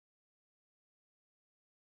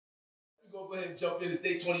We'll go ahead and jump in. It's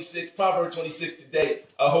day 26, Proverb 26 today.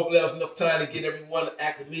 Hopefully that was enough time to get everyone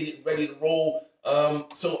acclimated and ready to roll.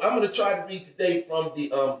 So I'm going to try to read today from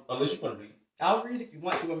the, unless you want to read. I'll read if you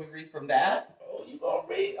want. You want me to read from that? Oh, you going to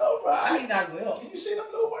read? All right. I mean, I will. Can you see them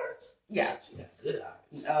little words? Yeah. She got good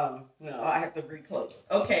eyes. No, I have to read close.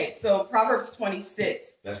 Okay, so Proverbs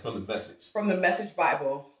 26. That's from the Message. From the Message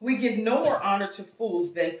Bible. We give no more honor to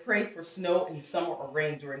fools than pray for snow in summer or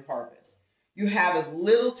rain during harvest. You have as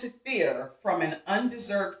little to fear from an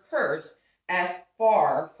undeserved curse as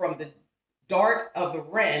far from the dart of the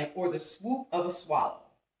wren or the swoop of a swallow.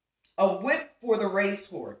 A whip for the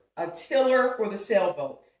racehorse, a tiller for the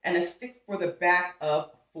sailboat, and a stick for the back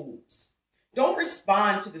of fools. Don't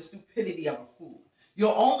respond to the stupidity of a fool.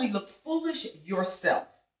 You'll only look foolish yourself.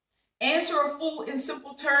 Answer a fool in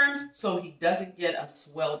simple terms so he doesn't get a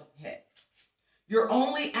swelled head. You're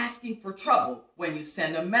only asking for trouble when you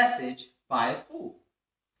send a message by a fool.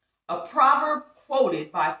 A proverb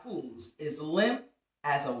quoted by fools is limp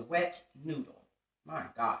as a wet noodle. My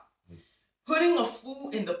God. Putting a fool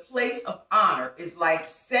in the place of honor is like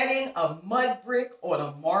setting a mud brick on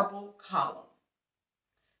a marble column.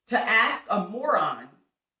 To ask a moron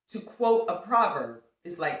to quote a proverb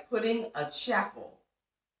is like putting a scalpel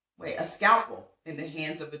in the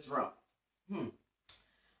hands of a drunk.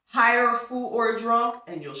 Hire a fool or a drunk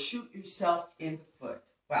and you'll shoot yourself in the foot.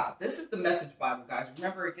 Wow, this is the Message Bible, guys.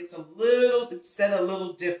 Remember, it's said a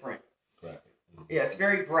little different. Graphic. Yeah, it's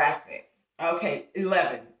very graphic. Okay,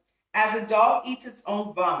 11. As a dog eats its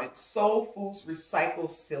own vomit, so fools recycle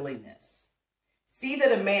silliness. See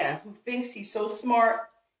that a man who thinks he's so smart,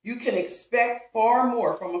 you can expect far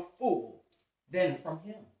more from a fool than from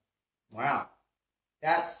him. Wow.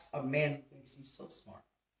 That's a man who thinks he's so smart.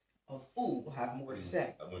 A fool will have more to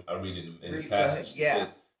say. I read it in the passage. Yeah. It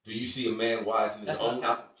says, do you see a man wise in his own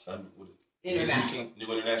house? International.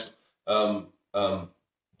 New International.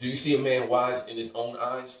 Do you see a man wise in his own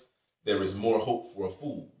eyes? There is more hope for a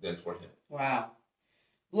fool than for him. Wow.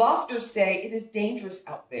 Lofters say it is dangerous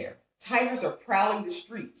out there. Tigers are prowling the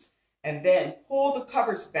streets and then pull the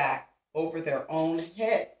covers back over their own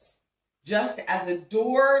heads. Just as a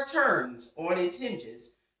door turns on its hinges,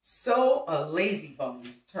 so a lazy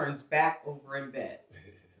bone turns back over in bed.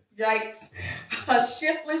 Yikes. A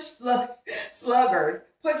shiftless sluggard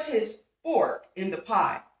puts his fork in the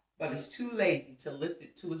pie, but is too lazy to lift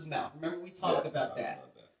it to his mouth. Remember we talked about that.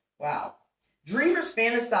 Wow. Dreamers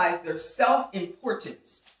fantasize their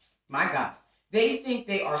self-importance. My God. They think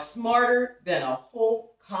they are smarter than a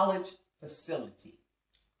whole college facility.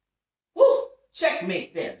 Woo!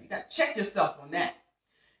 Checkmate there. You got to check yourself on that.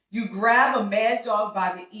 You grab a mad dog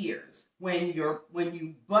by the ears when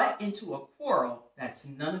you butt into a quarrel that's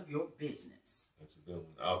none of your business. That's a good one.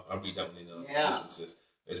 I'll read that one in this one says,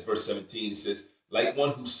 it's verse 17. It says, like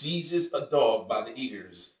one who seizes a dog by the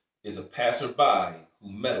ears is a passerby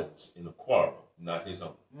who meddles in a quarrel, not his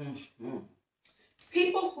own.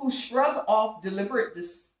 People who shrug off deliberate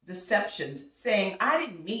deceptions, saying, I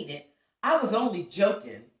didn't mean it, I was only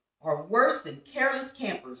joking, are worse than careless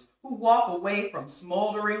campers who walk away from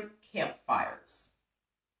smoldering campfires.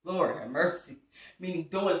 Lord have mercy. Meaning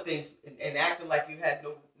doing things and acting like you had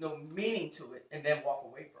no meaning to it and then walk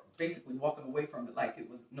away from it. Basically walking away from it like it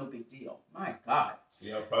was no big deal. My God.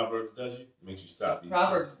 See how Proverbs does you? It makes you stop.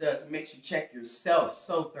 Proverbs does. It makes you check yourself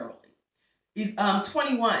so thoroughly.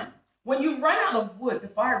 21. When you run out of wood, the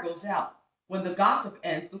fire goes out. When the gossip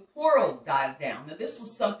ends, the quarrel dies down. Now, this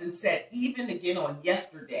was something said even again on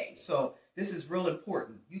yesterday. So this is real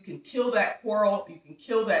important. You can kill that quarrel. You can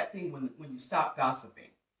kill that thing when you stop gossiping.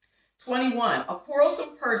 21. A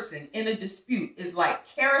quarrelsome person in a dispute is like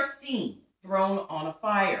kerosene thrown on a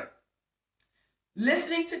fire.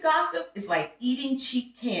 Listening to gossip is like eating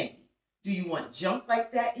cheap candy. Do you want junk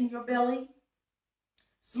like that in your belly?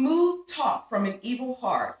 Smooth talk from an evil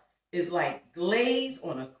heart is like glaze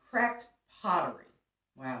on a cracked pottery.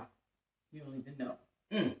 Wow. You don't even know.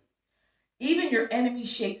 Even your enemy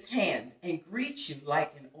shakes hands and greets you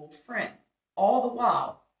like an old friend. All the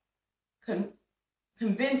while,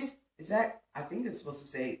 convinced, I think it's supposed to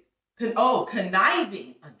say,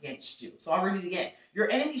 conniving against you. So I'll read it again. Your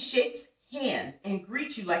enemy shakes hands and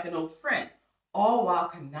greets you like an old friend, all while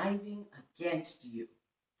conniving against you.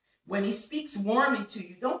 When he speaks warmly to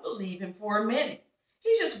you, don't believe him for a minute.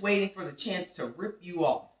 He's just waiting for the chance to rip you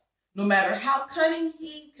off. No matter how cunning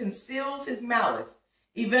he conceals his malice,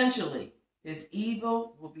 eventually his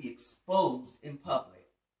evil will be exposed in public.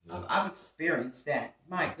 I've experienced that.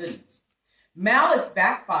 My goodness. Malice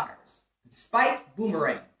backfires. Spite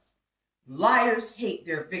boomerangs. Liars hate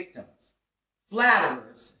their victims.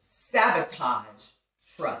 Flatterers sabotage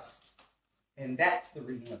trust. And that's the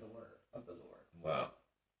reading of the word. of the Lord. Wow.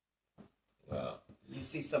 Wow. You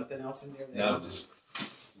see something else in there? Now, just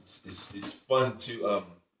it's fun to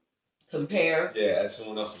compare. Yeah, as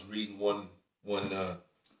someone else is reading one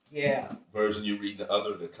version, you're reading the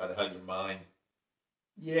other, to kind of how your mind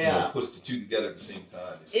puts the two together at the same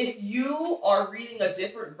time. If you are reading a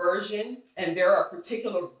different version and there are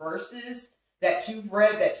particular verses that you've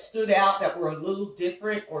read that stood out, that were a little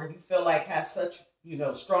different, or you feel like has such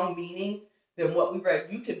strong meaning than what we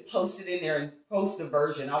read, you can post it in there and post the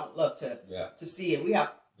version. I would love to see it. We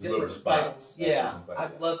have different Bibles.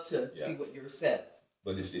 I'd love to see what yours says.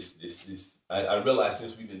 But I realize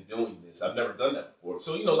since we've been doing this, I've never done that before.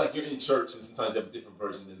 So, like you're in church and sometimes you have a different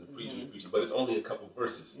version than the preacher's preaching, but it's only a couple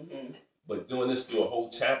verses. But doing this through a whole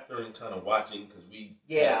chapter and kind of watching, because we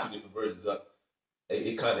have 2 different versions up,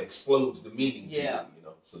 it kind of explodes the meaning to you,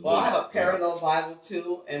 So well, I have a parallel Bible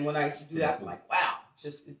too, and when I used to do that, I'm like, wow,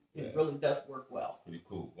 it really does work well. Pretty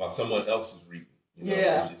cool. While someone else is reading.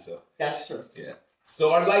 That's true. Yeah.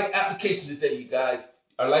 So our life application today, you guys.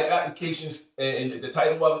 Our life applications, and the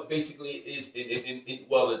title of it basically is,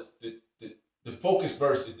 the focus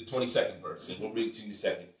verse is the 22nd verse, and we'll read it to you in a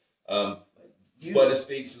second. But it's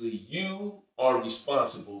basically, you are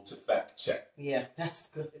responsible to fact check. Yeah, that's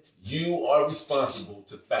good. You are responsible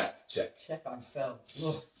to fact check. Check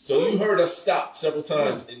ourselves. So you heard us stop several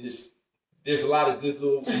times in this. There's a lot of good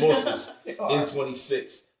little morsels in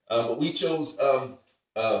 26. But we chose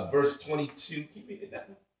verse 22. Can you read that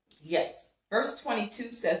one? Yes. Verse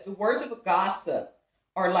 22 says, the words of a gossip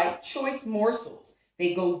are like choice morsels.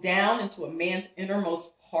 They go down into a man's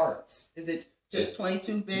innermost parts. Is it just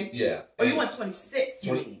 22 big? Yeah. Or you want 26?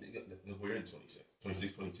 We're in 26.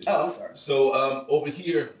 26, 22. Oh, I'm sorry. So over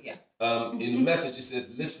here, in the message, it says,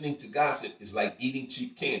 listening to gossip is like eating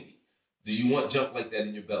cheap candy. Do you want junk like that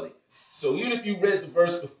in your belly? So even if you read the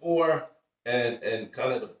verse before and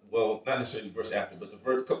kind of, not necessarily the verse after, but the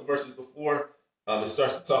couple verses before, it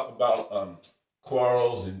starts to talk about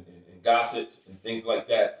quarrels and gossip and things like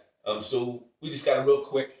that. So we just got a real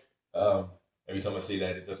quick, every time I say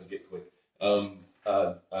that, it doesn't get quick.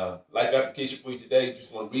 Life application for you today.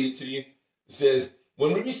 Just want to read it to you. It says,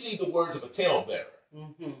 when we receive the words of a talebearer,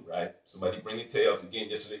 right? Somebody bringing tales. Again,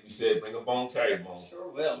 yesterday we said, bring a bone, carry a bone.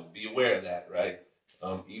 Sure will. So be aware of that, right?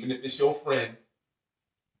 Even if it's your friend.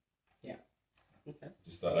 Yeah. Okay.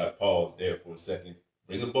 Just thought I'd pause there for a second.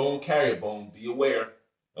 Bring a bone, carry a bone. Be aware,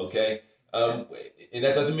 okay? And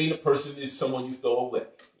that doesn't mean the person is someone you throw away.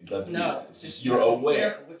 It doesn't mean that. It's just you're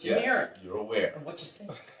aware. What you're hearing. You're aware. And what you say.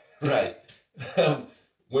 Right.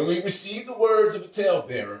 When we receive the words of a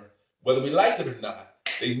talebearer, whether we like it or not,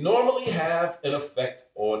 they normally have an effect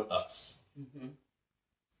on us.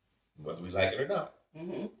 Whether we like it or not.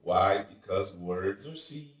 Why? Because words are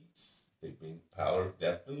seeds. They bring power,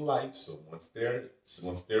 death, and life. So once they're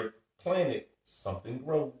planted, something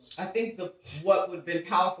grows. I think what would have been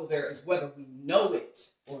powerful there is whether we know it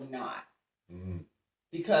or not.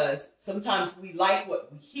 Because sometimes we like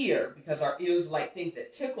what we hear because our ears like things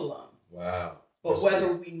that tickle them. Wow. But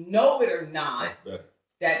whether we know it or not,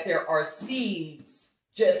 that there are seeds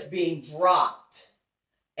just being dropped.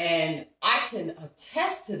 And I can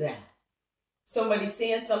attest to that. Somebody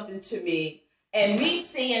saying something to me and me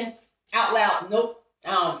saying out loud, nope,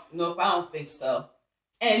 I don't think so.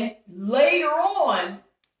 And later on,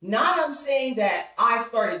 not I'm saying that I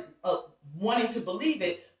started wanting to believe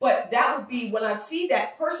it, but that would be when I see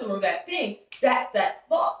that person or that thing, that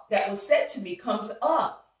thought that was said to me comes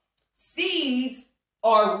up. Seeds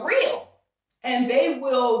are real, and they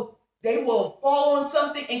will fall on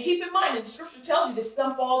something. And keep in mind, and the scripture tells you that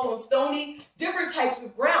some falls on stony, different types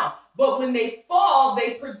of ground. But when they fall,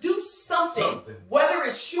 they produce something. Whether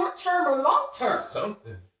it's short term or long term.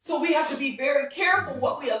 Something. So we have to be very careful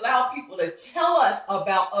what we allow people to tell us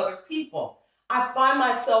about other people. I find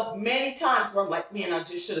myself many times where I'm like, man, I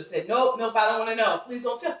just should have said, nope, I don't want to know. Please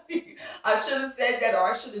don't tell me. I should have said that,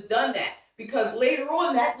 or I should have done that. Because later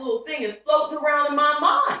on, that little thing is floating around in my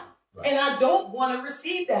mind. Right. And I don't want to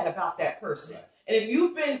receive that about that person. Right. And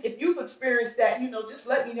if you've experienced that, just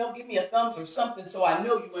let me know, give me a thumbs or something so I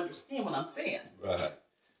know you understand what I'm saying. Right.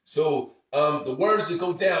 So the words that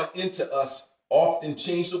go down into us often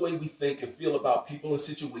change the way we think and feel about people and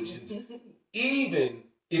situations, even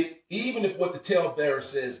if what the talebearer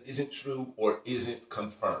says isn't true or isn't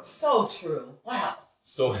confirmed. So true. Wow.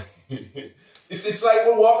 So it's like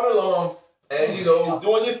we're walking along and,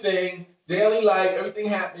 doing your thing, daily life, everything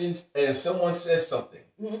happens, and someone says something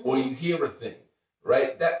or you hear a thing,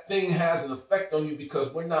 right? That thing has an effect on you because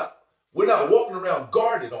we're not walking around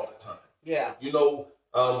guarded all the time. Yeah.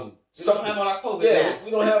 We don't have on our COVID mask.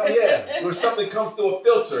 We don't have, where something comes through a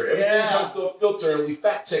filter. Everything comes through a filter and we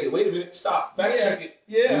fact check it. Wait a minute, stop, fact check it.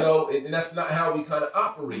 Yeah. You know, and that's not how we kind of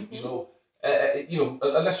operate, you know,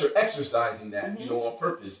 unless you're exercising that, you know, on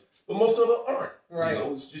purpose. But most of them aren't. Right. You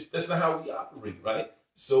know, it's just, that's not how we operate, right?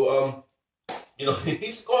 So, you know,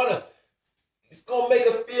 he's gonna make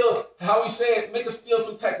us feel, how we say it, make us feel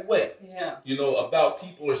some type of way. Yeah. You know, about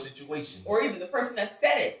people or situations. Or even the person that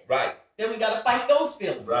said it. Right. Then we got to fight those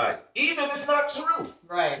feelings. Right. Even if it's not true.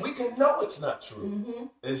 Right. We can know it's not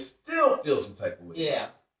true. And still feel some type of way. Yeah.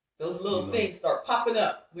 Those little things start popping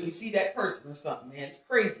up when you see that person or something, man. It's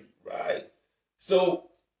crazy. Right.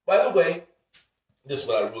 So, by the way, this is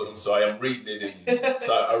what I wrote. I'm sorry, I'm reading it.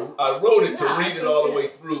 So I wrote it to read it all the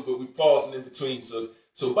way through, but we paused in between.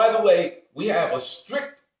 So by the way, we have a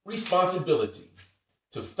strict responsibility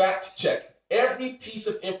to fact check every piece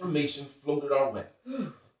of information floated our way.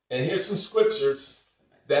 And here's some scriptures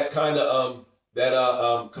that kind of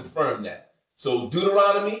confirm that. So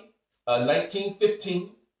Deuteronomy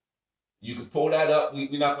 19:15. You can pull that up.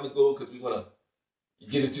 We're not going to go because we want to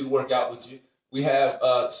get into the workout with you. We have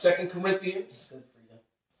 2 Corinthians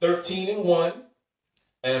 13:1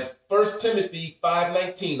 and 1 Timothy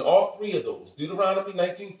 5:19. All three of those. Deuteronomy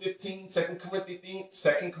 19:15, 2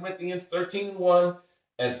 Corinthians 13:1,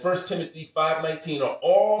 and 1 Timothy 5:19 are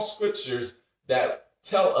all scriptures that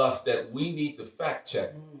tell us that we need to fact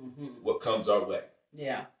check what comes our way.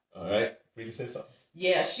 Yeah. All right. Free to say something.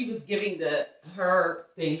 Yeah, she was giving her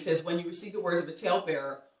thing. Says when you receive the words of a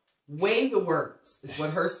talebearer, weigh the words, is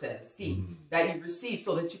what her says, seeds that you receive,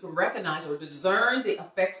 so that you can recognize or discern the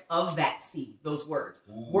effects of that seed, those words.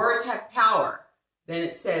 Words have power. Then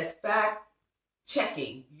it says fact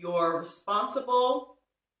checking. You're responsible.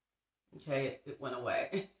 Okay, it went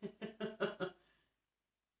away.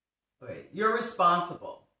 Wait, you're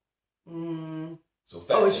responsible. So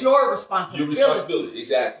it's your responsibility. Your responsibility,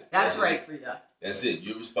 exactly. That's right, Frida. That's it.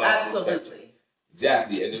 You're responsible. Absolutely.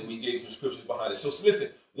 Exactly. And then we gave some scriptures behind it. So listen,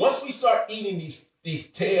 once we start eating these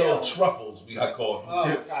tail truffles, I call them. Oh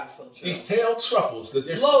my God, so true. These tail truffles, because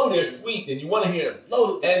they're sweet and you want to hear them.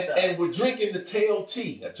 Loaded and we're drinking the tail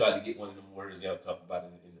tea. I tried to get one of them words y'all talk about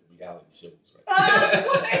in the reality shows, right?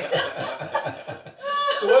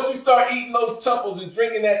 So once we start eating those truffles and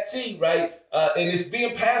drinking that tea, right, and it's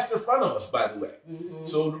being passed in front of us, by the way.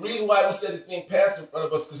 So the reason why we said it's being passed in front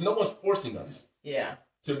of us is because no one's forcing us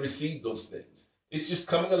to receive those things. It's just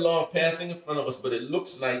coming along, passing in front of us, but it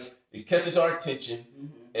looks nice. It catches our attention,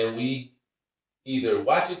 and we either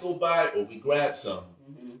watch it go by or we grab some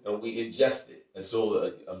and we ingest it. And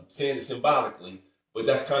so I'm saying it symbolically, but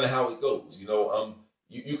that's kind of how it goes. You know,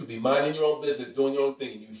 you could be minding your own business, doing your own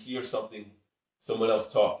thing, and you hear someone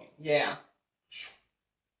else talking. Yeah.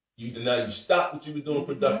 You stop what you were doing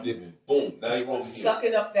productive, and boom, now you're over here.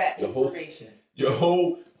 Sucking up that information. Your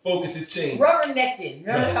whole focus is changed. Rubbernecking.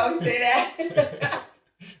 Remember how we say that?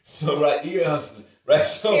 So ear hustling. Right?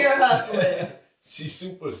 So, ear hustling. She's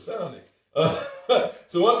supersonic.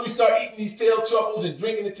 So once we start eating these tail truffles and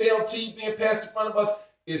drinking the tail tea being passed in front of us,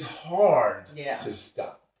 it's hard to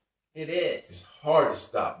stop. It is. It's hard to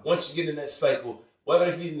stop. Once you get in that cycle, whether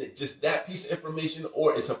it's eating just that piece of information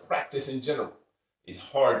or it's a practice in general, it's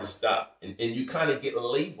hard to stop. And you kind of get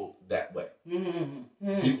labeled that way.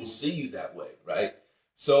 People see you that way, right?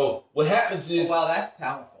 So what happens is... Wow, that's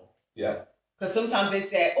powerful. Yeah. Because sometimes they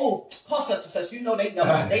say, oh, call such and such. You know they know.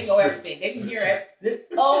 They know everything. They can hear it.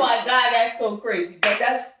 Oh, my God, that's so crazy. But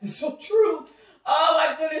that's so true. Oh,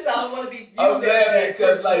 my goodness, I don't want to be viewed. I'm glad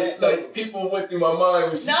because, like, people went through my mind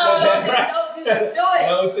when she said that. No, don't do it. I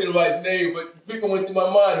don't say the right name, but people went through my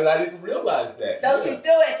mind, and I didn't realize that. Don't you do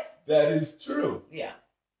it. That is true. Yeah.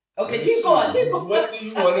 Okay, keep going. Keep going. What do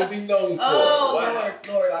you want to be known for? Oh, wow.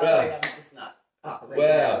 Lord, I tell you, I'm just not operating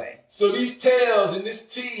that way. So these tails and this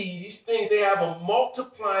tea, these things, they have a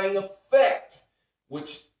multiplying effect,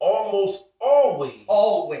 which almost always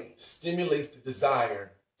stimulates the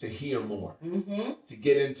desire to hear more, to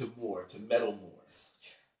get into more, to meddle more,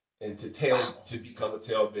 and to become a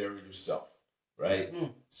talebearer yourself, right?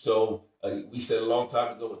 So we said a long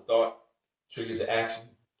time ago, a thought triggers an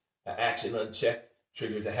action unchecked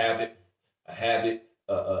triggers a habit,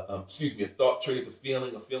 a thought triggers a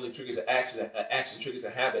feeling triggers an action triggers a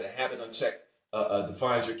habit unchecked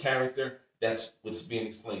defines your character. That's what's being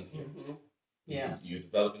explained here. Yeah. You're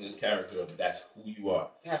developing a character of that's who you are.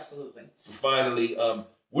 Absolutely. So finally,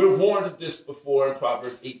 we're warned of this before in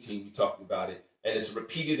Proverbs 18, we talked about it, and it's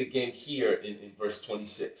repeated again here in verse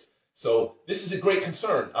 26. So this is a great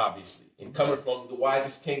concern, obviously, and coming from the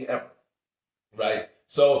wisest king ever, right?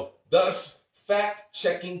 So thus,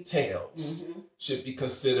 fact-checking tails should be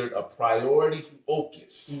considered a priority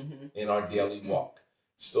focus in our daily walk.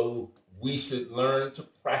 So we should learn to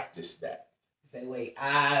practice that. Say, wait,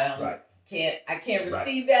 I can't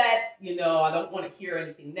receive that. You know, I don't want to hear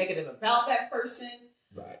anything negative about that person.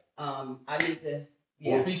 Right. I need to.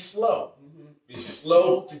 Or be slow. Be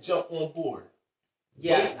slow to jump on board.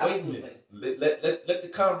 Yes, wait absolutely. Let the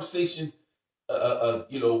conversation,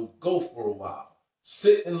 you know, go for a while.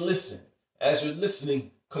 Sit and listen. As you're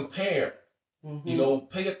listening, compare. You know,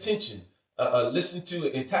 pay attention. Listen to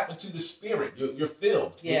it and tap into the spirit. You're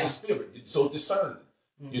filled with the spirit. So discern.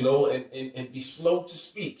 You know, and be slow to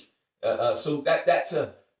speak. So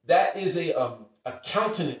that is a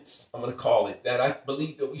countenance, I'm going to call it, that I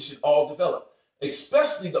believe that we should all develop,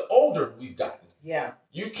 especially the older we've gotten. Yeah.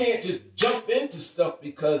 You can't just jump into stuff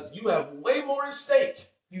because you have way more at stake.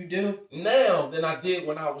 You do now than I did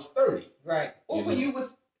when I was 30. Right. Or when you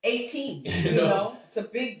was 18. You know, it's a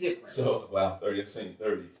big difference. So, wow, 30, I'm saying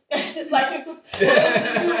 30. Like it's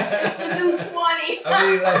the new 20. I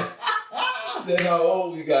mean, like, said how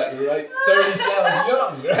old we got you, right? 30 sounds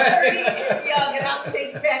young, right? 30 is young, and I'll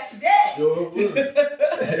take it back today. Sure would.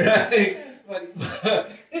 Right? That's funny.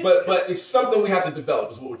 But it's something we have to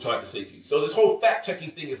develop, is what we're trying to say to you. So this whole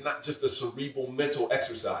fact-checking thing is not just a cerebral mental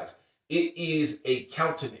exercise. It is a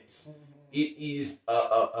countenance. It is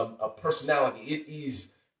a personality.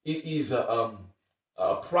 It is a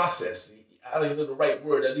process. I don't even know the right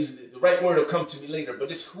word. At least the right word will come to me later.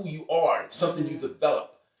 But it's who you are. It's something you develop.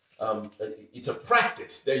 It's a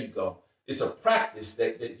practice. There you go. It's a practice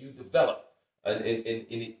that you develop, and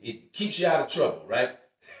it keeps you out of trouble, right?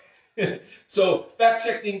 So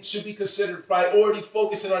fact-checking should be considered priority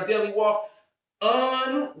focus in our daily walk.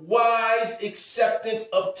 Unwise acceptance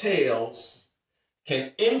of tales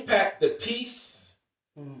can impact the peace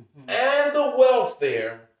and the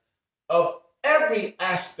welfare of every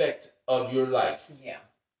aspect of your life. Yeah.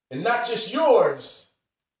 And not just yours,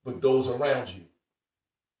 but those around you.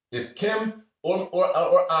 If Kim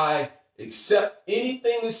or I accept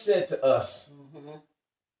anything that's said to us,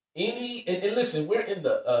 and listen, we're in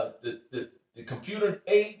the computer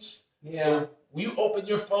age. Yeah. So when you open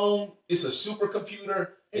your phone, it's a supercomputer,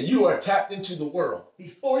 and you are tapped into the world.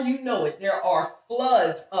 Before you know it, there are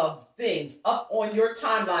floods of things up on your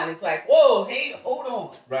timeline. It's like, whoa, hey, hold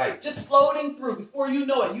on. Right. Just floating through. Before you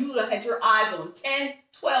know it, you had your eyes on 10,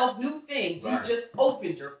 12 new things. Right. You just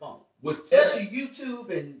opened your phone. Especially YouTube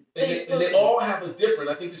and Facebook. And they all have a different,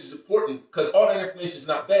 I think this is important, because all that information is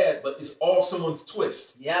not bad, but it's all someone's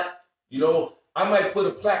twist. Yep. You know, I might put a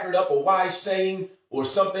placard up, a wise saying or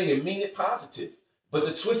something, and mean it positive, but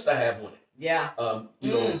the twist I have on it. Yeah.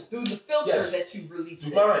 You know, through the filter that you release.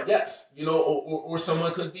 Through mine, yes. You know, or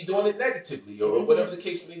someone could be doing it negatively, or whatever the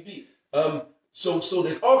case may be. So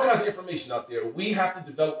there's all kinds of information out there. We have to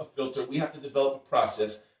develop a filter. We have to develop a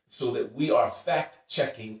process so that we are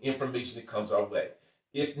fact-checking information that comes our way.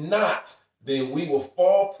 If not, then we will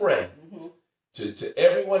fall prey to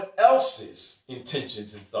everyone else's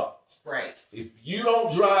intentions and thoughts. Right. If you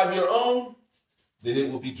don't drive your own, then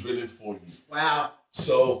it will be driven for you. Wow.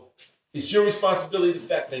 So it's your responsibility to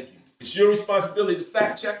thank you. It's your responsibility to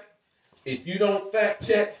fact check. If you don't fact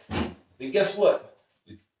check, then guess what?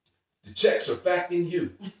 The checks are facting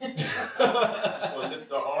you. Just want to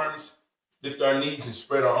lift our arms, lift our knees, and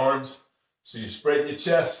spread our arms. So you're spreading your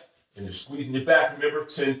chest and you're squeezing your back. Remember,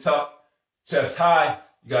 chin tucked, chest high.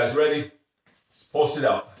 You guys ready? Let's pulse it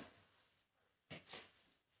out.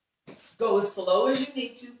 Go as slow as you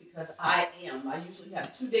need to, because I am. I usually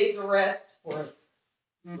have 2 days of rest for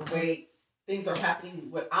the way things are happening,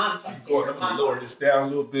 what I'm trying to do. I'm going to lower this down a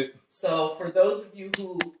little bit. So for those of you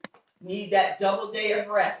who need that double day of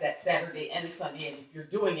rest, that Saturday and Sunday, and if you're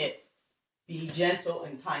doing it, be gentle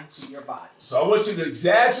and kind to your body. So I want you to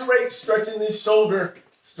exaggerate stretching this shoulder,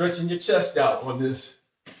 stretching your chest out on this.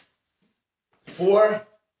 4,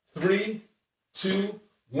 3, 2,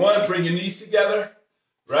 1. Bring your knees together,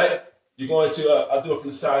 right? You're going to, I'll do it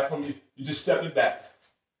from the side from you. You're just stepping back.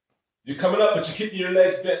 You're coming up, but you're keeping your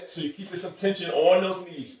legs bent, so you're keeping some tension on those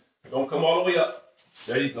knees. Don't come all the way up.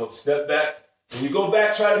 There you go. Step back. When you go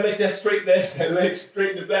back, try to make that straight leg,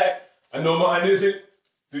 straight in the back. I know mine isn't.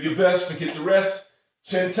 Do your best. Forget the rest.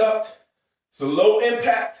 Chin tucked. It's a low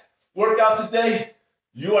impact workout today.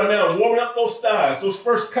 You are now warming up those thighs. Those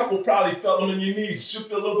first couple probably felt them in your knees. Should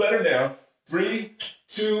feel a little better now. 3,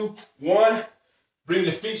 2, 1. Bring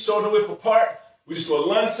your feet shoulder width apart. We just go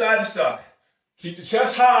lunge side to side. Keep the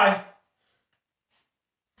chest high.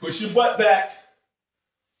 Push your butt back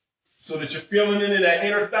so that you're feeling into that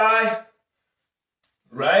inner thigh.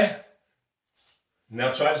 Right?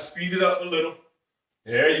 Now try to speed it up a little.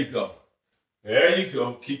 There you go. There you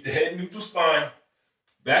go. Keep the head neutral spine.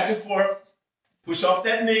 Back and forth. Push off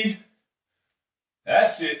that knee.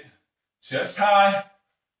 That's it. Chest high.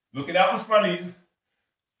 Looking out in front of you.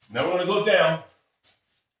 Now we're going to go down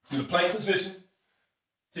to the plank position.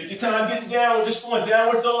 Take your time getting down. We're just going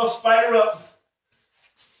downward dog, spider up.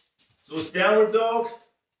 So it's downward dog,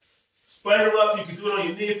 spider up. You can do it on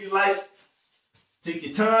your knee if you like. Take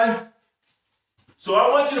your time. So I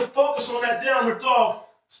want you to focus on that downward dog,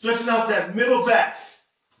 stretching out that middle back.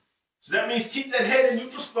 So that means keep that head in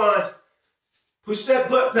neutral spine. Push that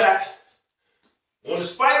butt back. On the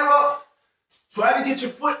spider up, try to get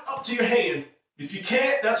your foot up to your hand. If you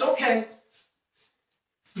can't, that's okay.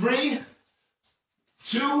 3,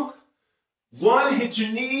 2, 1, hit your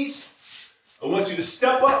knees. I want you to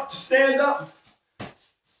step up to stand up.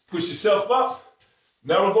 Push yourself up.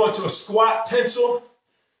 Now we're going to a squat pencil.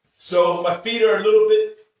 So my feet are a little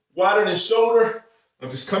bit wider than shoulder. I'm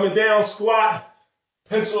just coming down, squat,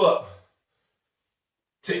 pencil up.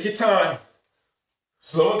 Take your time.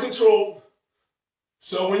 Slow and controlled.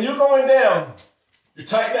 So when you're going down, you're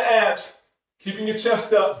tightening the abs, keeping your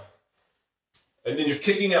chest up, and then you're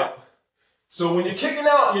kicking out. So when you're kicking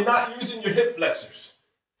out, you're not using your hip flexors.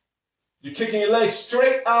 You're kicking your legs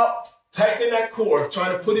straight out, tightening that core,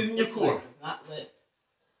 trying to put it in your core. Leg does not lift.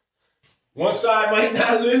 One side might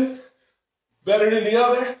not lift better than the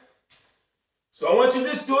other. So I want you to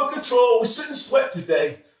just do it control. We shouldn't sweat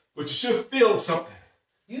today, but you should feel something.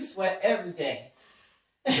 You sweat every day.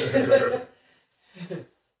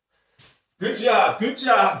 Good job, good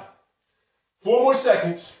job. 4 more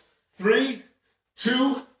seconds. 3,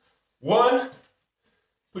 2, 1.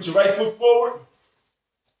 Put your right foot forward.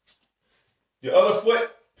 Your other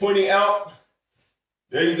foot pointing out.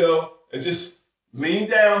 There you go. And just lean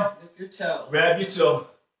down. Lift your toe. Grab your toe.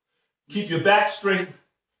 Keep your back straight.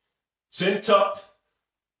 Chin tucked.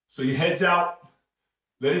 So your head's out.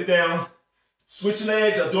 Let it down. Switch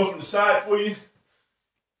legs. I'll do it from the side for you.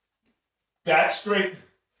 Back straight.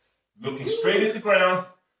 Looking straight at the ground.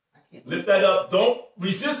 Lift that up. Don't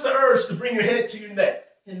resist the urge to bring your head to your neck.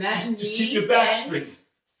 Just keep your back straight.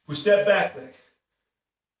 Push that back.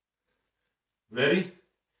 Ready?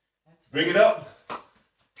 Bring it up.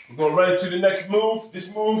 We're going right into the next move.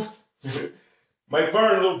 This move might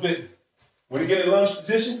burn a little bit. When you get in lunge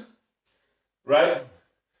position, right?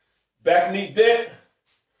 Back knee bent.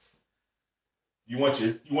 You want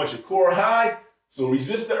your core high, so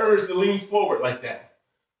resist the urge to lean forward like that,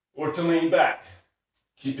 or to lean back.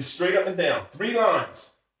 Keep it straight up and down. 3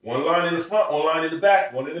 lines. 1 line in the front, 1 line in the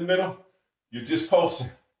back, 1 in the middle. You're just pulsing,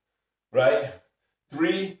 right?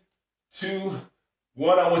 3, 2,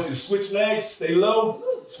 1. I want you to switch legs, stay low.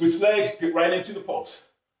 Switch legs, get right into the pulse.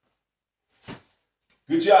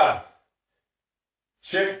 Good job.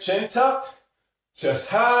 Chin tucked, chest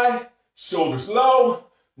high, shoulders low,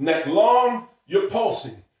 neck long. You're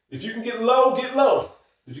pulsing. If you can get low, get low.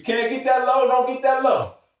 If you can't get that low, don't get that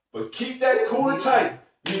low. But keep that core tight.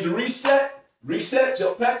 You need to reset,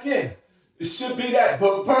 jump back in. It should be that,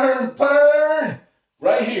 but burn,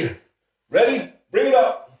 right here. Ready? Bring it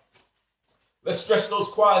up. Let's stretch those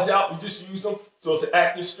quads out. We just use them, so it's an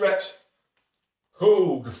active stretch.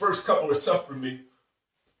 Oh, the first couple are tough for me.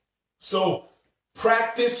 So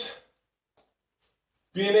practice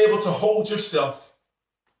being able to hold yourself.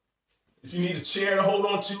 If you need a chair to hold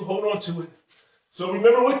on to it. So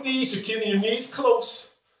remember with these, you're keeping your knees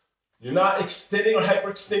close. You're not extending or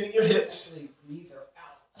hyperextending your hips. Actually, knees are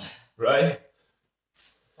out. Right? I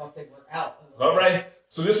thought they were out. All right.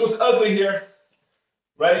 So this was ugly here.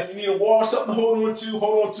 Right? If you need a wall or something to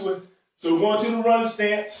hold on to it. So we're going to the run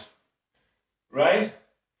stance. Right?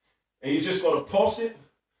 And you're just going to pulse it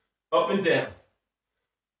up and down.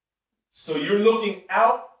 So you're looking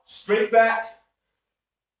out, straight back.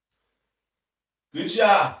 Good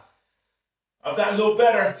job. I've gotten a little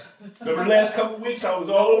better. Remember the last couple of weeks, I was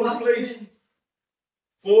all over the place.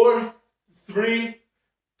 4, 3,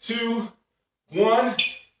 2, 1.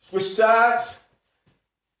 Switch sides.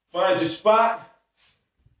 Find your spot.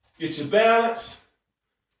 Get your balance.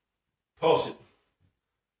 Pulse it.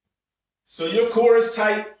 So your core is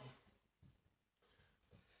tight.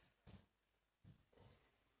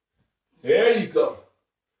 There you go.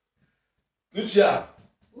 Good job.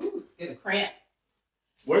 Ooh, get a cramp.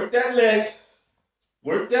 Work that leg.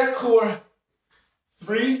 Work that core.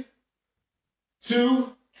 3, 2,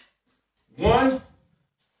 1.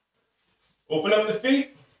 Open up the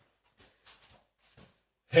feet.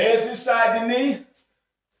 Hands inside the knee.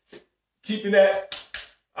 Keeping that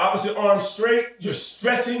opposite arm straight. You're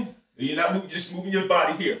stretching. You're not just moving your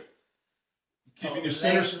body here. Keeping your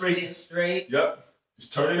center straight. Straight. Yep.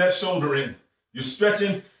 Just turning that shoulder in. You're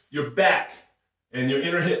stretching your back. and your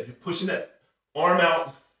inner hip. You're pushing that arm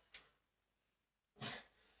out.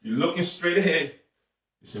 You're looking straight ahead.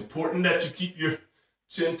 It's important that you keep your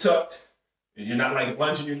chin tucked and you're not like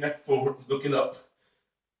lunging your neck forward, looking up.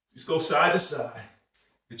 Just go side to side.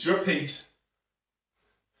 It's your pace.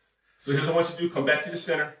 So here's what I want you to do. Come back to the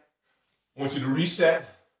center. I want you to reset.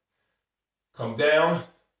 Come down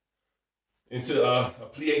into a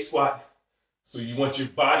plie squat. So you want your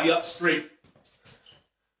body up straight,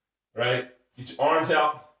 right? Get your arms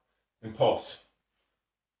out and pulse.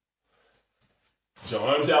 Get your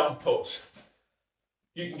arms out and pulse.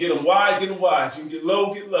 You can get them wide, get them wide. You can get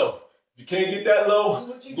low, get low. If you can't get that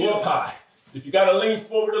low, go up high. If you got to lean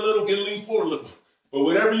forward a little, lean forward a little. But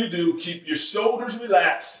whatever you do, keep your shoulders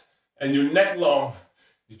relaxed and your neck long.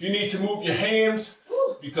 If you need to move your hands,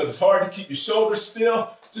 because it's hard to keep your shoulders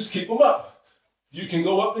still, just keep them up. You can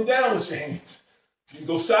go up and down with your hands. You can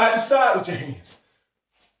go side to side with your hands.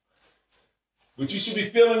 But you should be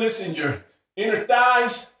feeling this in your inner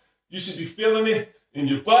thighs. You should be feeling it in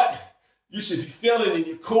your butt. You should be feeling it in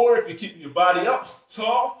your core. If you're keeping your body up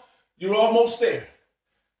tall, you're almost there.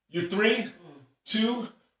 You're 3, 2,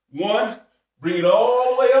 1. Bring it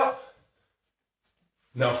all the way up.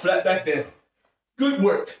 Now flat back down. Good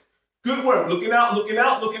work. Good work. Looking out, looking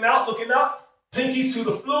out, looking out, looking out. Pinkies to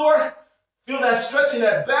the floor. Feel that stretch in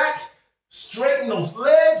that back. Straighten those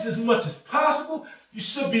legs as much as possible. You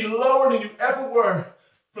should be lower than you ever were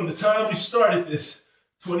from the time we started this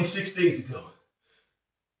 26 days ago.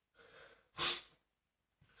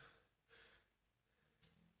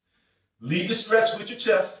 Lead the stretch with your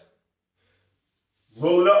chest.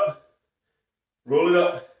 Roll it up. Roll it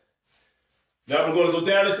up. Now we're going to go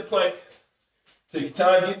down into plank. Take your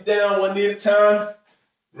time, get down one knee at a time,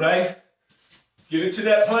 right? Get into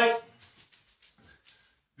that plank.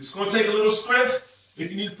 It's going to take a little strength.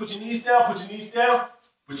 If you need to put your knees down, put your knees down.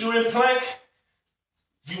 But you're in plank.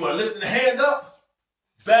 You are lifting the hand up,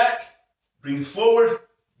 back, bring it forward,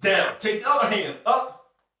 down. Take the other hand up,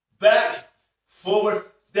 back, forward,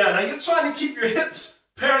 down. Now you're trying to keep your hips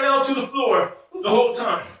parallel to the floor the whole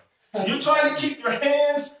time. You're trying to keep your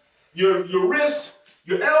hands, your wrists,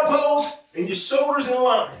 your elbows, and your shoulders in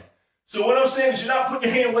line. So what I'm saying is you're not putting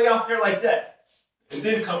your hand way out there like that and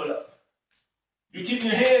then coming up. You're keeping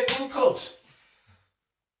your hand in close.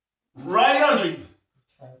 Right under you.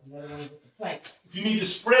 If you need to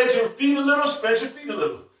spread your feet a little, spread your feet a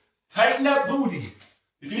little. Tighten that booty.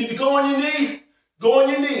 If you need to go on your knee, go on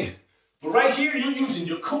your knee. But right here, you're using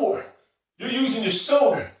your core. You're using your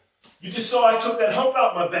shoulder. You just saw I took that hump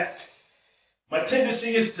out my back. My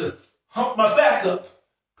tendency is to hump my back up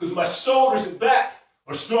because my shoulders and back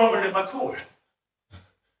are stronger than my core.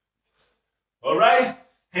 All right?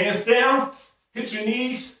 Hands down. Hit your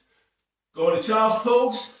knees. Go into child's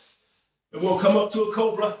pose. And we'll come up to a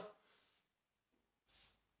cobra.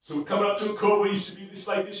 So we're coming up to a cobra. You should be just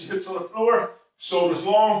like this. Your hips on the floor. Shoulders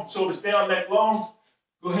long. Shoulders down, neck long.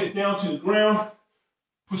 Go ahead down to the ground.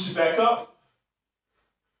 Push it back up.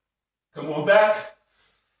 Come on back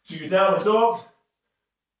to your downward dog.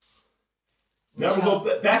 Now we'll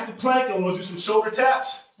go back to plank and we'll do some shoulder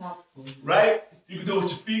taps. Right? You can do it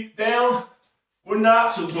with your feet down or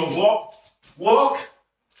not. So we're going to walk, walk,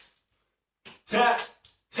 tap,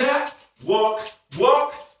 tap, walk,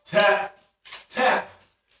 walk, tap, tap,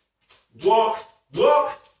 walk,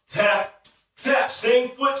 walk, tap, tap. Same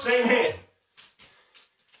foot, same hand.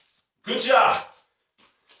 Good job.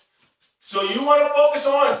 So you want to focus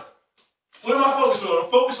on, what am I focusing on?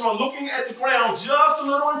 I'm focusing on looking at the ground just a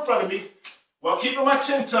little in front of me while keeping my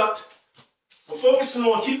chin tucked. I'm focusing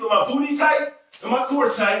on keeping my booty tight and my core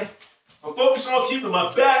tight. I'm focusing on keeping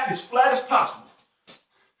my back as flat as possible.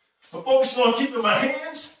 I'm focusing on keeping my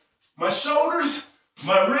hands, my shoulders,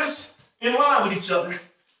 my wrists in line with each other.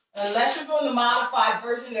 Unless you're doing the modified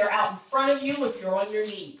version, they're out in front of you if you're on your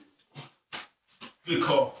knees. Good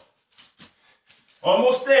call.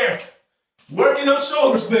 Almost there. Working those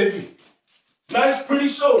shoulders, baby. Nice, pretty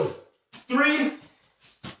shoulder. 3,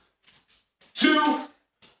 2,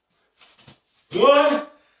 1.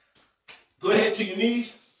 Go ahead to your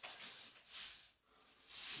knees.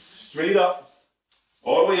 Straight up.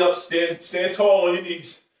 All the way up. Stand tall on your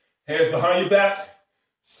knees. Hands behind your back.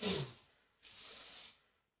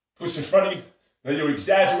 Push in front of you. Now you're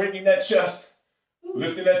exaggerating that chest.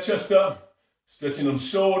 Lifting that chest up. Stretching them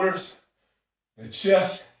shoulders. And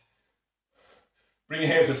chest. Bring your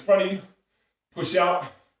hands in front of you. Push out.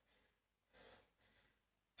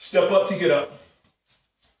 Step up to get up.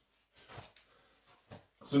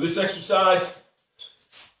 So this exercise,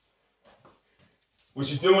 what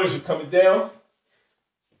you're doing is you're coming down.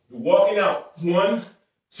 You're walking out. 1,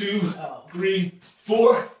 2, 3,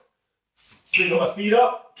 4. Bring my feet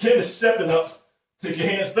up. Ken is stepping up. Take your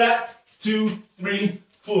hands back. 2, 3,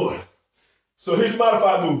 4. So here's your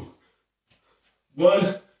modified move.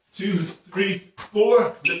 1, 2, 3,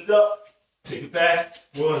 4. Lift up. Take it back.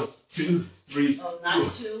 1, 2, 3, 4.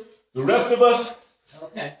 Not 2. The rest of us.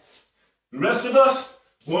 Okay. The rest of us.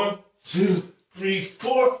 1, 2, 3,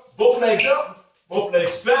 4. Both legs up. Both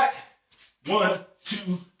legs back. 1,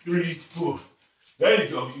 2, 3, 4. There you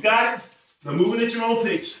go. You got it. Now moving at your own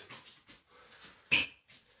pace.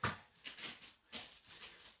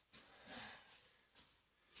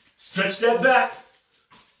 Stretch that back.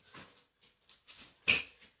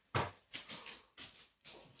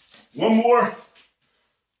 One more.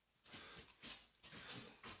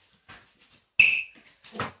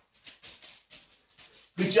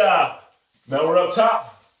 Good job. Now we're up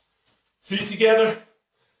top. Feet together.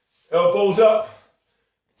 Elbows up.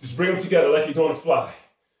 Just bring them together like you're doing a fly.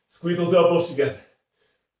 Squeeze those elbows together.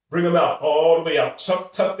 Bring them out, all the way out.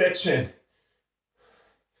 Tuck that chin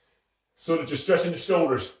so that you're stretching the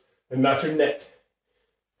shoulders and not your neck.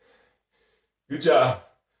 Good job.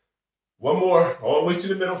 One more, all the way to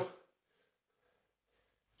the middle.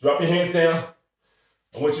 Drop your hands down.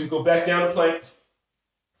 I want you to go back down to plank.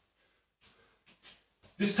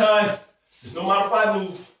 This time, there's no modified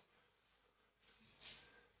move.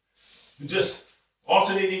 You're just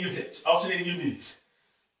alternating your hips, alternating your knees.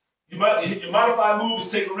 If your modified move is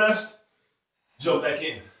take a rest, jump back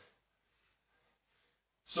in.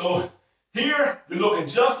 So here, you're looking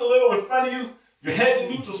just a little in front of you. Your head's in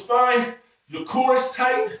neutral spine. Your core is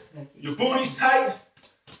tight. Your booty's tight.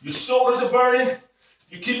 Your shoulders are burning.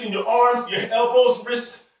 You're keeping your arms, your elbows,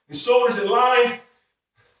 wrists, and shoulders in line.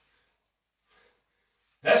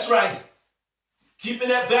 That's right. Keeping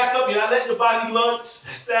that back up. You're not letting your body lunge,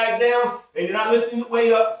 sag down, and you're not lifting the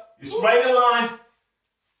weight up. It's right in line.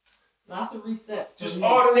 Lots of resets. Just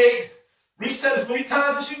alternate. Reset as many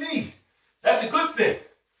times as you need. That's a good thing.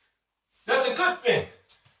 That's a good thing.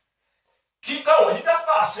 Keep going. You got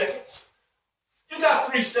 5 seconds. You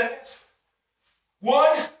got 3 seconds.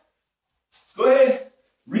 1. Go ahead.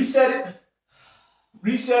 Reset it.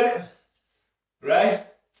 Reset it. Right?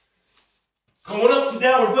 Coming up to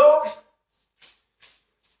downward dog.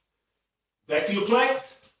 Back to your plank.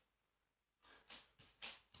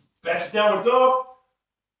 Back to downward dog.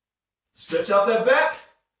 Stretch out that back.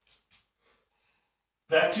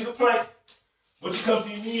 Back to the plank. Once you come to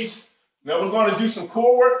your knees, now we're going to do some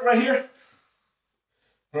core work right here.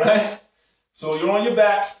 Right? So you're on your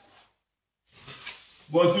back.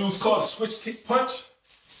 What we're going to do is called a switch kick punch.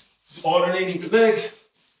 Just alternating your legs.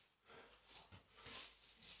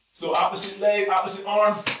 So opposite leg, opposite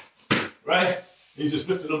arm. Right? And you're just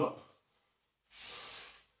lifting them up.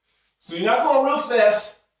 So you're not going real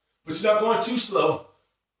fast, but you're not going too slow.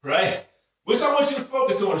 Right? Which I want you to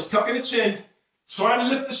focus on is tucking the chin, trying to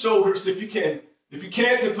lift the shoulders if you can. If you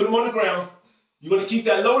can't, then put them on the ground. You're going to keep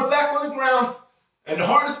that lower back on the ground. And the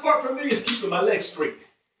hardest part for me is keeping my legs straight.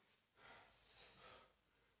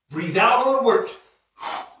 Breathe out on the work.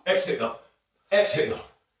 Exhale. Exhale.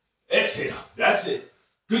 Exhale. That's it.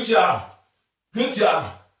 Good job. Good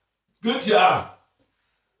job. Good job.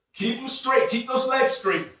 Keep them straight. Keep those legs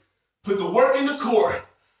straight. Put the work in the core.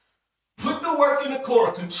 Put the work in the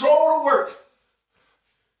core. Control the work.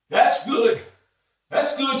 That's good.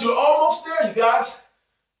 That's good. You're almost there, you guys.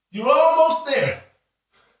 You're almost there.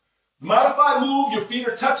 Modified move, your feet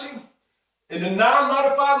are touching. In the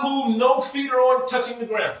non-modified move, no feet are on touching the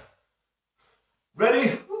ground.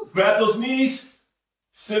 Ready? Grab those knees.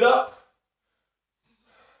 Sit up.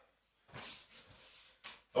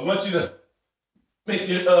 I want you to make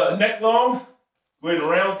your neck long. Go ahead and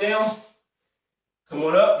round down. Come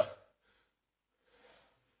on up.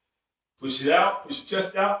 Push it out. Push your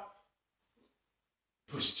chest out.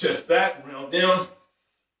 Push your chest back. Round down.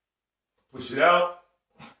 Push it out.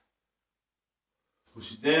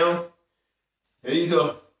 Push it down. There you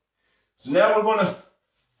go. So now we're going to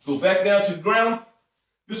go back down to the ground.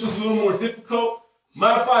 This one's a little more difficult.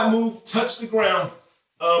 Modified move, touch the ground.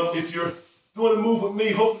 If you're doing a move with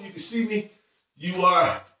me, hopefully you can see me. You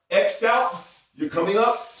are X'd out. You're coming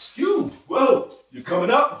up. Skew. Whoa. You're coming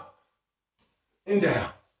up and down.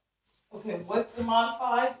 Okay, what's the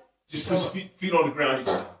modified? Just put your feet on the ground each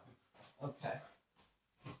time. Okay.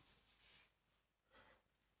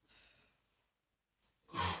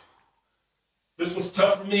 This one's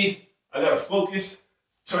tough for me. I gotta focus.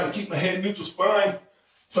 Trying to keep my head in neutral spine.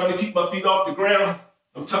 Trying to keep my feet off the ground.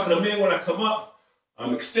 I'm tucking them in when I come up.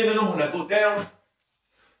 I'm extending them when I go down.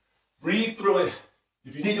 Breathe through it.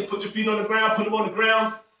 If you need to put your feet on the ground, put them on the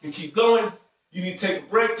ground and keep going. You need to take a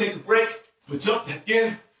break, but jump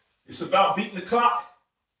again. It's about beating the clock.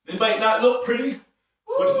 It might not look pretty,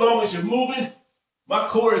 but as long as you're moving, my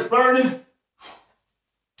core is burning.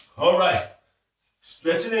 All right.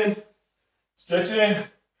 Stretch it in. Stretch it in.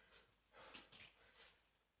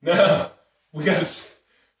 Now, we got to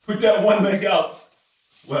put that one leg out.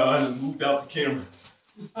 Well, I just moved out the camera.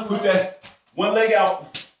 Put that one leg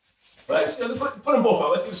out. Right? So put them both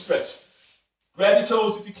out. Let's get a stretch. Grab your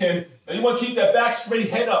toes if you can. Now you want to keep that back straight,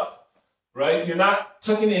 head up. Right? You're not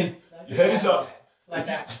tucking in. Your head is up. Like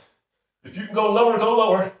that. If you can go lower, go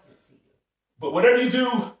lower. But whatever you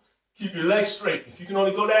do, keep your legs straight. If you can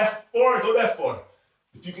only go that far, go that far.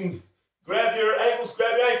 If you can grab your ankles,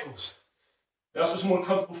 grab your ankles. That's what's more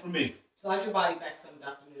comfortable for me. Slide your body back some,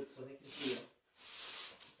 Dr. Newt, so they can see you.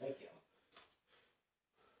 Thank you.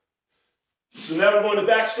 So now we're going to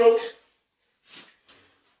backstroke.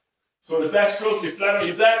 So in the backstroke, you're flat on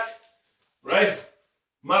your back, right?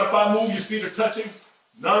 Modified move, your feet are touching.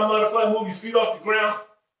 Non-modified move, your feet off the ground,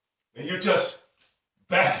 and you're just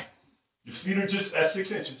back. Your feet are just at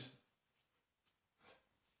 6 inches.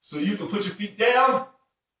 So you can put your feet down,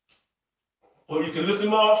 or you can lift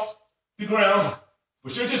them off the ground,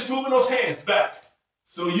 but you're just moving those hands back.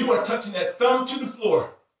 So you are touching that thumb to the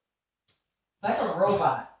floor. Like a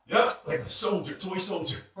robot. Yep, like a soldier, toy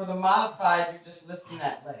soldier. For the modified, you're just lifting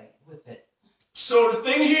that leg with it. So the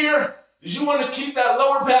thing here is you want to keep that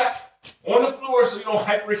lower back on the floor so you don't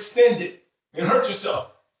hyperextend it and hurt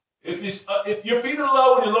yourself. If your feet are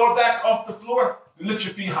low and your lower back's off the floor, then lift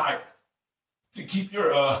your feet higher to keep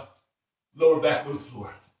your lower back on the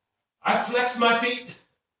floor. I flex my feet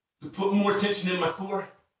to put more tension in my core.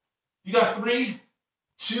 You got 3,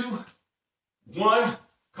 2, 1.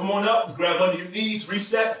 Come on up, grab under your knees,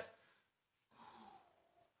 reset.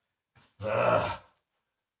 I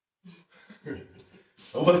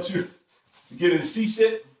want you to get in a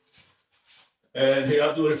C-sit. And here,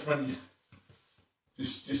 I'll do it in front of you.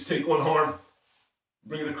 Just take one arm,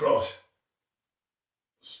 bring it across.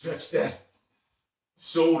 Stretch that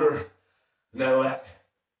shoulder and that lat.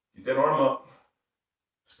 Get that arm up.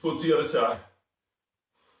 Let's pull to the other side.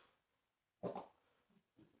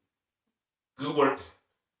 Good work.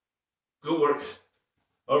 Good work.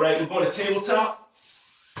 All right, we're going to tabletop.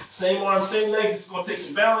 Same arm, same leg. It's going to take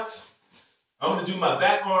some balance. I'm going to do my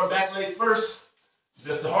back arm, back leg first.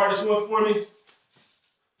 That's the hardest one for me.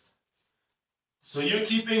 So you're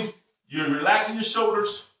relaxing your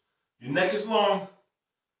shoulders. Your neck is long.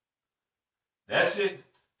 That's it.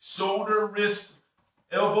 Shoulder, wrist,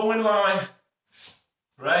 elbow in line.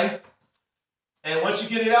 Right? And once you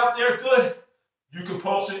get it out there, good. You can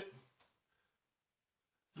pulse it.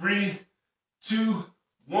 3, 2,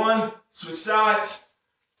 1. Switch sides.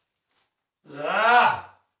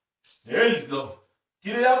 There you go.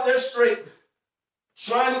 Get it out there straight.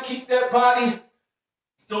 Trying to keep that body,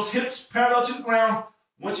 those hips parallel to the ground.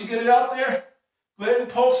 Once you get it out there, go ahead and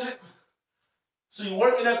pulse it. So you're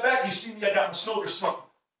working that back. You see me, I got my shoulders sunk.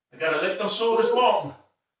 I got to let those shoulders long.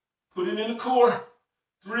 Put it in the core.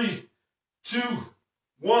 3, 2,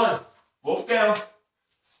 1. Both down.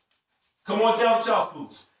 Come on down to child's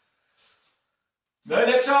pose. Now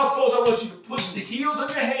in that child's pose, I want you to push the heels of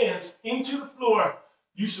your hands into the floor.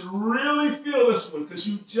 You should really feel this one because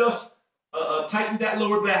you just tightened that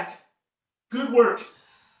lower back. Good work.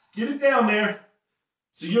 Get it down there.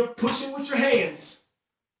 So you're pushing with your hands.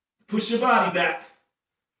 Push your body back.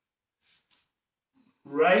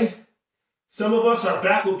 Right? Some of us, our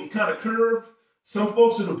back will be kind of curved. Some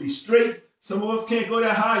folks, it'll be straight. Some of us can't go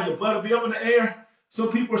that high. Your butt will be up in the air.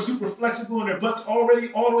 Some people are super flexible and their butt's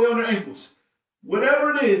already all the way on their ankles.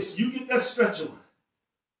 Whatever it is, you get that stretch on.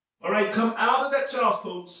 All right, come out of that child's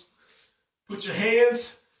pose. Put your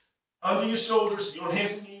hands under your shoulders. You're on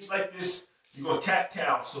hands and knees like this. You're going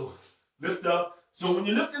cat-cow. So lift up. So when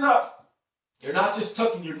you're lifting up, you're not just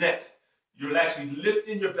tucking your neck. You're actually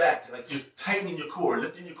lifting your back, like you're tightening your core,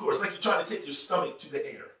 lifting your core. It's like you're trying to take your stomach to the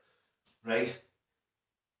air, right?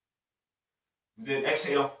 And then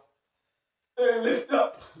exhale and lift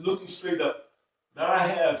up, looking straight up. Now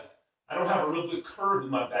I don't have a real good curve in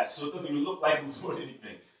my back, so it doesn't even look like I'm doing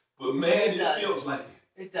anything. But man, it feels like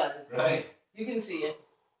it. It does. Right? You can see it.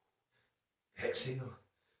 Exhale,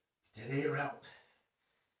 get that air out.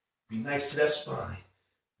 Be nice to that spine.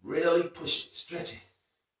 Really push it, stretch it.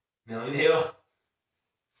 Now inhale.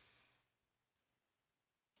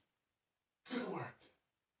 Good work.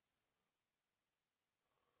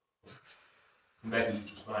 Come back to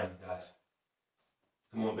neutral spine, you guys.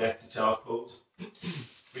 Come on back to child's pose.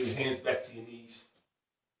 Bring your hands back to your knees.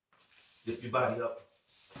 Lift your body up.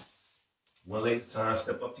 One leg at a time,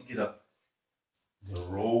 step up to get up. Then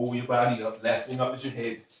roll your body up. Last thing up is your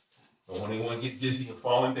head. Don't want anyone to get dizzy and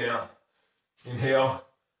falling down. Inhale.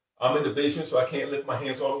 I'm in the basement, so I can't lift my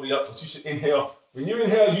hands all the way up, but you should inhale. When you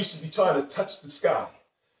inhale, you should be trying to touch the sky.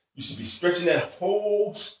 You should be stretching that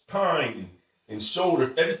whole spine and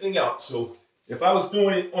shoulder, everything out. So if I was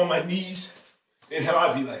doing it on my knees, inhale,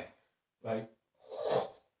 I'd be like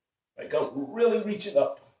I'm really reaching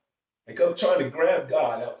up. Like I'm trying to grab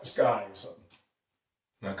God out the sky or something.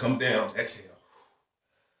 Now come down, exhale.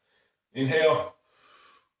 Inhale,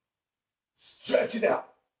 stretch it out.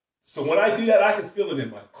 So when I do that, I can feel it in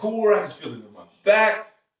my core, I can feel it in my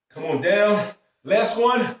back. Come on down. Last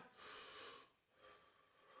one.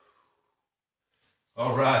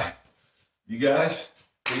 All right. You guys,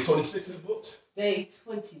 day 26 in the books? Day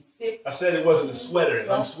 26. I said it wasn't a sweater, and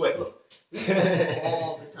I'm sweating. We sweat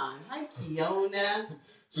all the time. Hi, Kiona.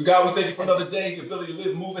 So God, we thank you for another day, the ability to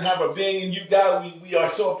live, move, and have our being in you, God. We are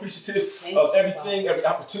so appreciative of everything, every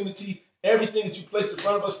opportunity, everything that you placed in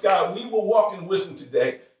front of us, God. We will walk in wisdom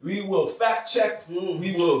today. We will fact check.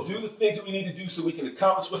 We will do the things that we need to do so we can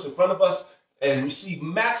accomplish what's in front of us and receive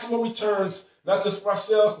maximum returns, not just for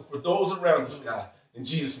ourselves, but for those around us, God. In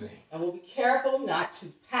Jesus' name. And we'll be careful not to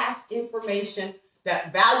pass information,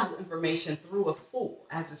 that valuable information, through a fool,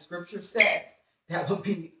 as the scripture says. That would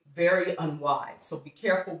be very unwise. So be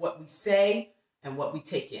careful what we say and what we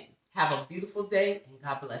take in. Have a beautiful day, and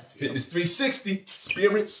God bless you. Fitness360,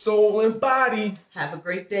 spirit, soul, and body. Have a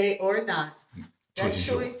great day or not. That Choice is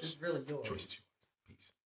choice yours. is really yours. Choice is yours.